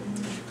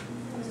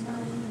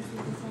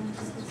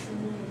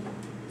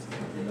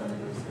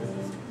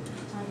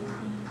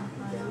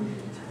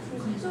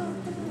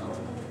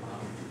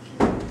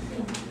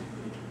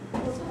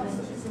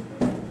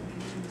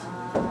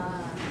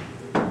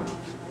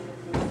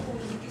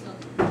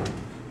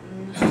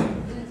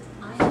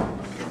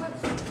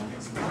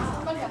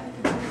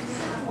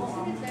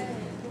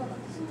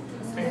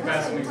 Think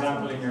about some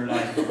example in your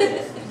life.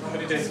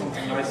 Somebody did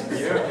something nice for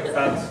you, and you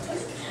felt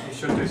you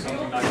should do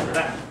something nice for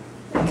them.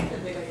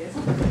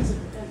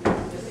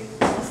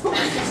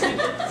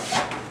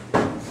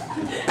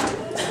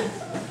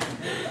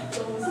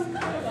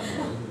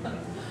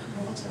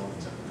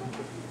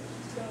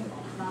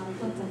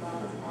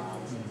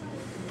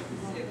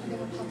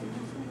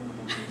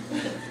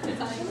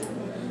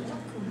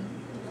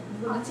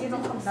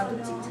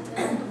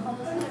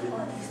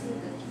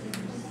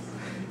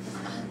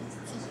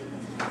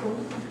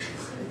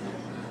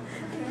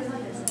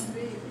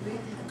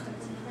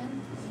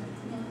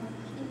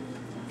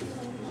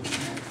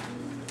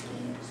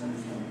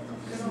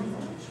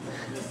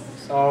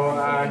 So,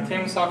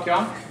 Kim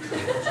Seok-yeon,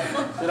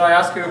 did I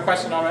ask you a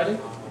question already?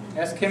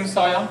 Yes, Kim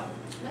Seok-yeon?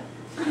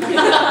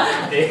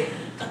 If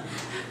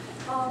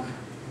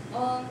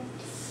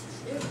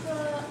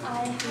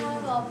I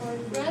have a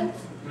boyfriend,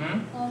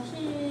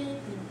 he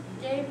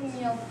gave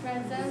me a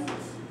present,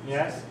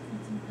 Yes.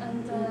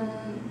 and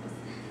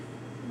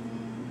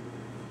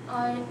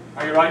I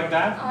Are you writing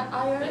down?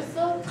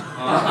 also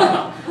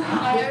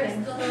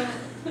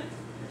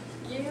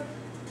give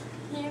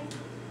him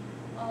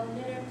a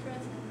little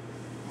present.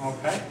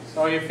 Okay.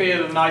 So you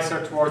feel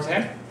nicer towards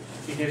him.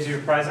 He gives you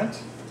a present,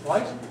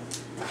 right?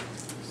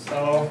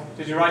 So,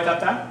 did you write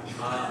that down?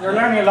 You're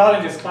learning a lot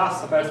in this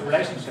class about the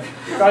relationship.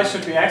 You guys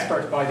should be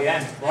experts by the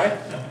end, right?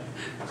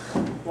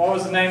 What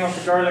was the name of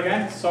the girl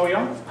again?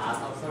 So-yeon?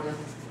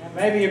 Yeah,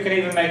 maybe you can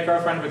even make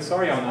girlfriend with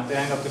So-yeon at the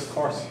end of this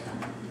course.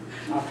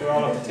 After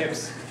all of the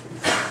tips.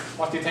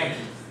 What do you think?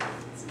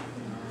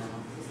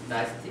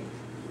 Nice tip.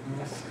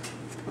 Yes.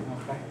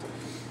 Okay.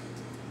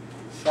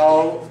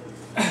 So,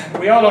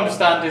 we all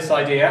understand this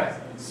idea.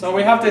 So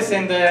we have this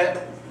in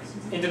the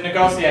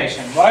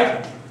negotiation,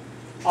 right?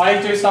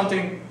 I do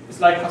something, it's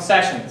like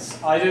concessions.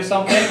 I do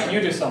something and you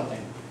do something.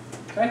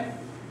 Okay?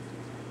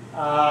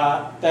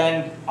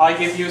 Then I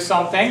give you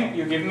something,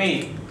 you give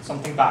me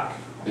something back.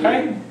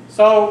 Okay?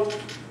 So,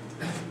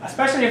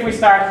 especially if we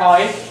start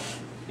high,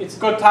 it's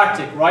good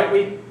tactic, right?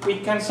 We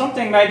can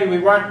something maybe we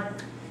weren't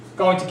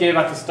going to give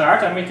at the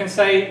start, and we can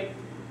say,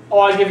 oh,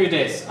 I'll give you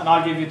this, and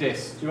I'll give you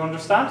this. Do you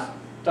understand?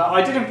 That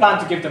I didn't plan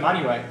to give them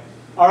anyway.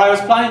 Or I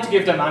was planning to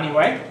give them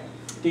anyway,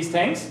 these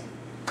things,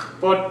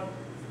 but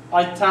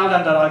I tell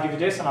them that I'll give you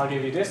this and I'll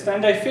give you this,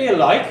 then they feel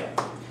like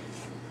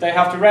they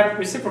have to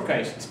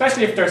reciprocate,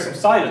 especially if there's some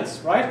silence,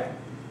 right?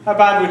 How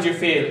bad would you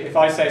feel if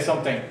I say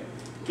something,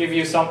 give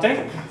you something,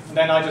 and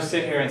then I just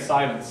sit here in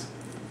silence?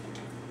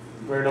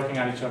 We're looking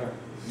at each other,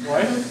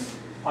 right?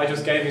 I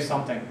just gave you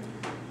something.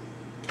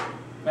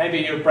 Maybe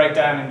you break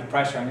down in the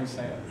pressure and you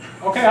say,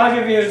 okay, I'll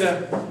give you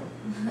the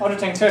other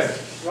thing too,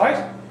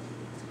 right?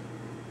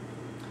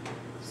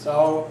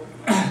 So,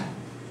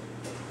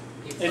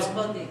 If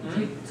somebody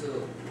gives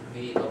to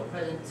me the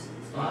present,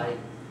 so I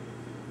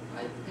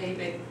pay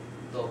back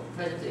the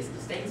present is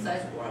the same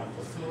size or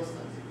the smaller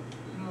size?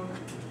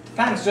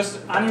 Depends, just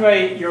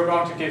anyway you're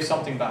going to give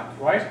something back,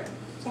 right?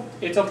 So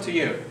it's up to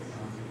you.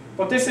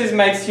 But this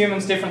makes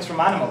humans different from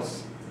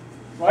animals,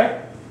 right?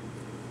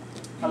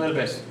 A little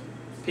bit.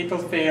 People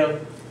feel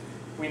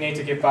we need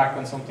to give back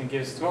when something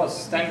gives to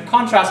us. Then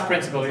contrast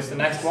principle is the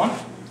next one.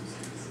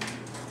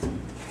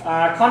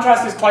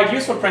 Contrast is quite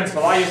useful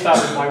principle. I use that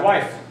with my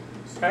wife.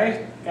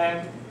 Okay,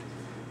 again,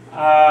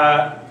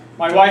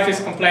 my wife is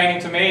complaining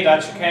to me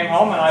that she came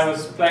home and I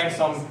was playing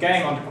some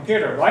game on the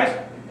computer, right?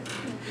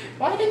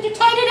 Why didn't you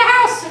tidy the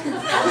house? You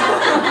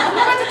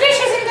got the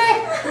dishes in the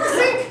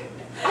sink.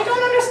 I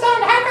don't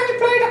understand. How can you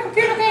play the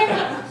computer game?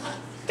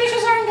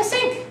 Dishes are in the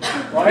sink,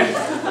 right?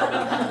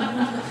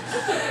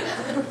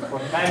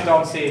 But men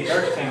don't see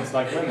dirty things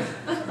like women.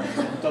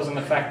 It doesn't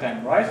affect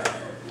them, right?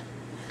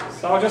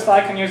 So just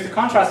I can use the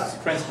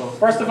contrast principle.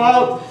 First of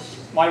all,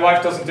 my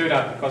wife doesn't do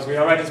that because we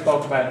already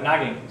spoke about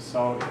nagging.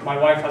 So if my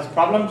wife has a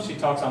problem, she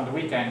talks on the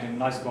weekend in a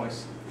nice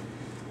voice.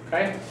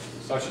 Okay?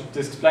 So she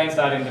explains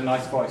that in the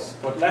nice voice.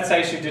 But let's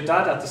say she did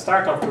that at the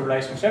start of the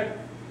relationship.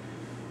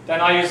 Then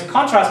I use the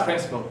contrast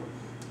principle.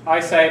 I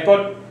say,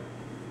 but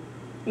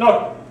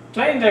look,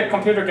 playing the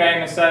computer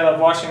game instead of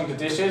washing the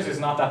dishes is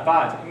not that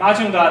bad.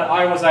 Imagine that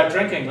I was out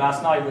drinking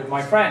last night with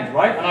my friend,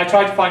 right? And I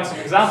tried to find some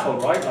example,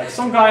 right? Like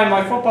some guy on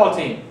my football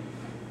team.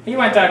 He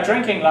went out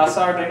drinking last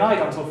Saturday night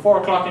until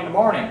 4 o'clock in the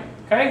morning,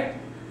 okay?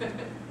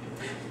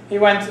 He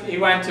went to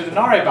the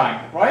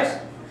Norebank,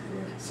 right?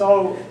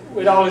 So,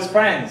 with all his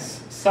friends.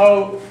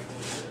 So,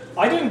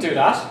 I didn't do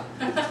that.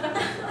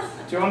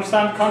 Do you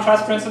understand the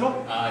contrast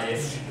principle?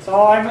 Yes.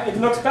 So, it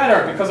looks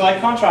better because I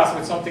contrast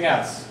with something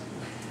else,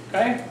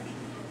 okay?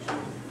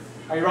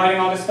 Are you writing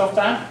all this stuff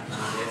down?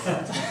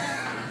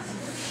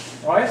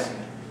 Yes. Right?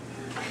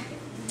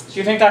 Do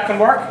you think that can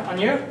work on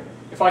you?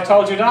 If I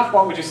told you that,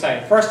 what would you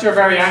say? First, you're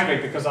very angry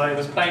because I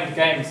was playing the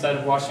game instead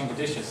of washing the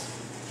dishes.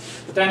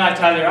 But then I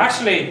tell you,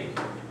 actually,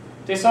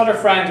 this other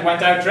friend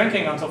went out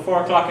drinking until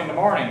 4 o'clock in the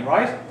morning,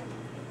 right?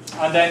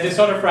 And then this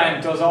other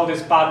friend does all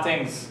these bad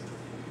things,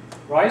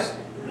 right?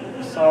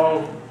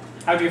 So,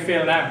 how do you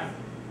feel now?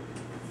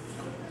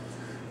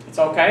 It's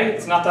okay?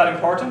 It's not that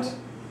important?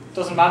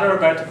 Doesn't matter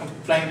about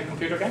playing the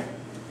computer game?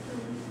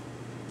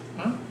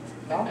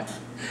 No?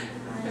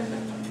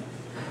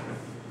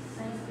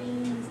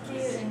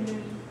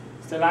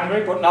 Still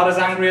angry, but not as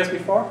angry as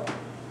before?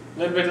 A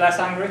little bit less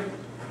angry?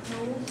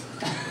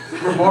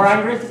 No. More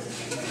angry?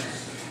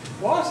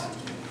 What?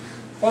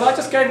 Well, I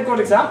just gave a good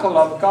example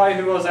of a guy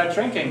who was out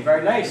drinking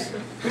very late.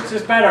 Which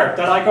is better?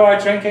 That I go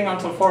out drinking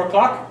until 4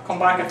 o'clock, come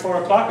back at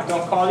 4 o'clock and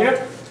don't call you?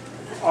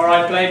 Or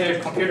I play the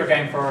computer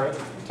game for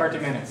 30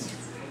 minutes?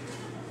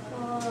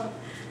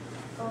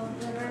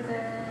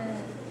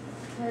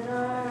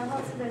 better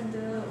husband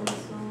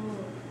also.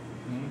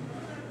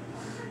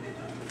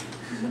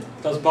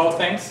 Does both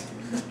things?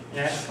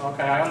 Yes,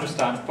 okay, I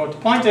understand. But the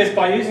point is,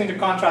 by using the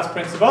contrast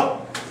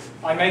principle,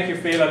 I make you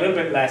feel a little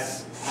bit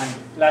less, and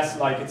less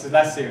like it's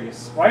less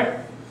serious, right?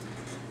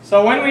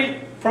 So when we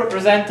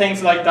present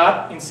things like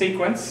that in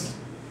sequence,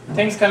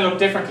 things can look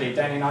differently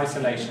than in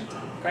isolation.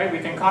 Okay, we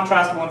can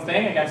contrast one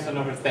thing against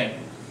another thing,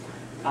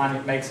 and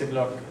it makes it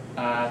look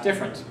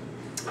different.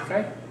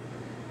 Okay.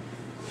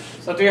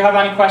 So do you have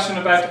any question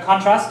about the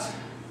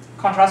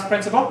contrast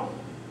principle?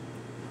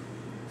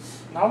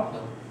 No?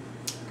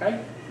 Okay.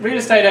 Real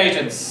estate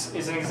agents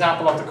is an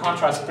example of the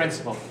contrast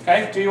principle.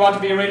 Okay. Do you want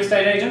to be a real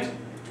estate agent?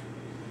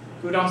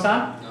 Good on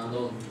Sam?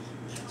 No.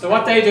 So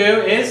what they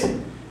do is,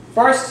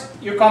 first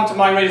you come to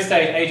my real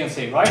estate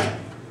agency, right?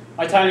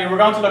 I tell you we're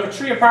going to look at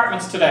 3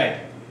 apartments today.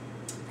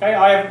 Okay,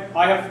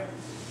 I have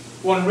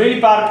one really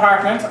bad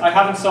apartment I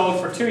haven't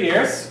sold for 2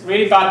 years,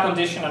 really bad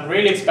condition and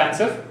really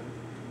expensive.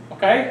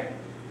 Okay,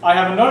 I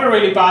have another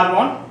really bad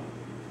one.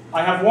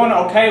 I have one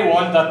okay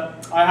one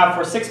that I have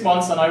for 6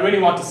 months and I really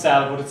want to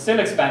sell, but it's still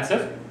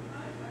expensive.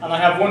 And I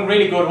have one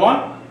really good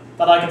one,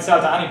 that I can sell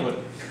to anybody.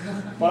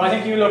 But I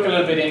think you look a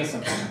little bit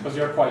innocent because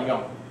you're quite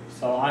young.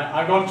 So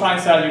I'm going to try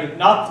and sell you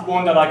not the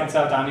one that I can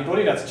sell to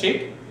anybody, that's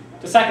cheap.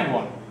 The second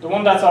one, the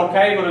one that's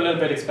okay but a little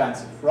bit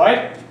expensive,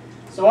 right?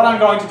 So what I'm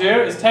going to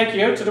do is take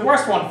you to the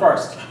worst one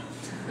first.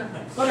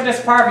 Look at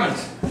this apartment,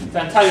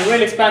 then tell you a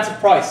really expensive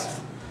price.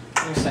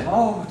 And you say,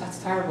 oh, that's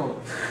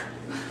terrible.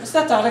 Is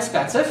that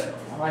expensive?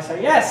 And I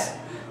say, yes.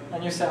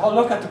 And you say, oh,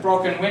 look at the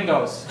broken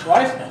windows,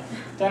 right?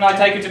 Then I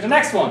take you to the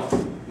next one.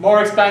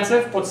 More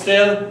expensive, but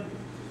still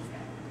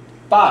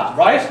bad,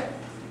 right?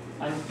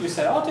 And you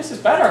say, oh, this is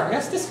better.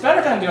 Yes, this is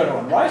better than the other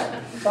one, right?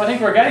 So I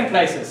think we're getting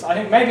places. I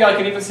think maybe I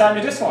could even sell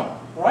you this one,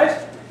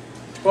 right?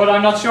 But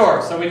I'm not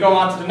sure, so we go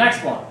on to the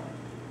next one,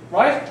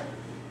 right?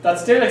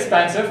 That's still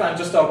expensive and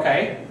just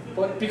okay.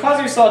 But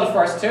because you saw the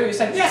first two, you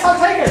say, yes, I'll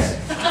take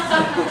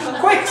it.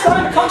 Quick,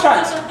 sign the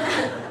contract.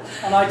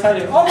 And I tell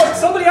you, oh, but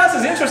somebody else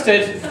is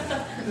interested.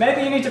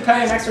 Maybe you need to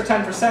pay an extra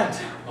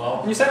 10%.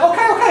 And you say,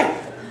 okay.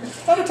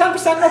 Another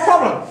 10%, no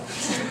problem.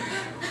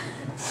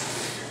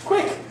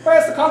 Quick,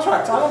 where's the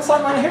contract? I want to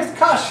sign mine, here's the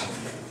cash.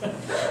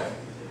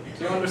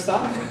 Do you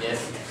understand?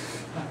 Yes.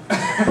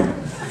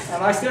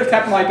 And I still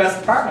kept my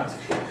best apartment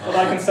that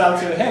I can sell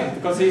to him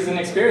because he's an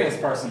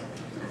experienced person,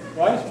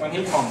 right, when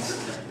he comes.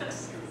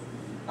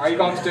 Are you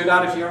going to do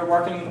that if you're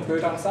working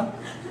good on Sam?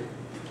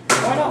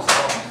 Why not?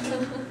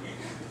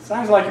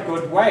 Sounds like a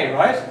good way,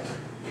 right?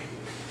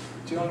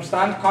 Do you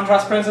understand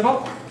contrast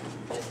principle?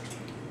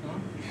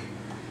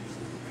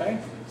 Okay,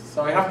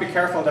 so you have to be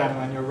careful then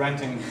when you're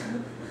renting.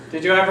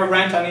 Did you ever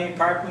rent any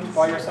apartment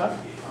by yourself?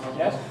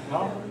 Yes?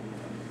 No?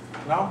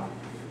 No?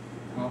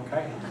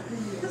 Okay.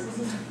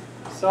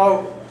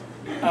 So,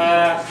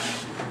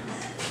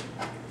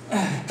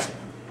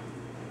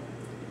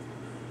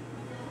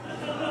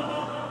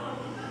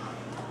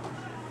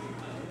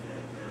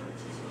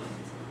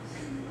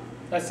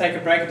 let's take a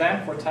break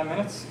then for 10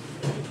 minutes.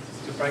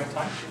 It's break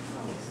time.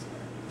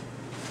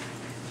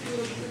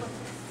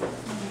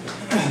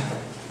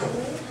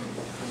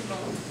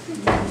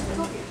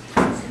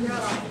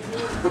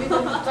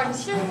 우리도 갑자기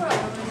실물을 안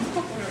하는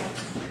거.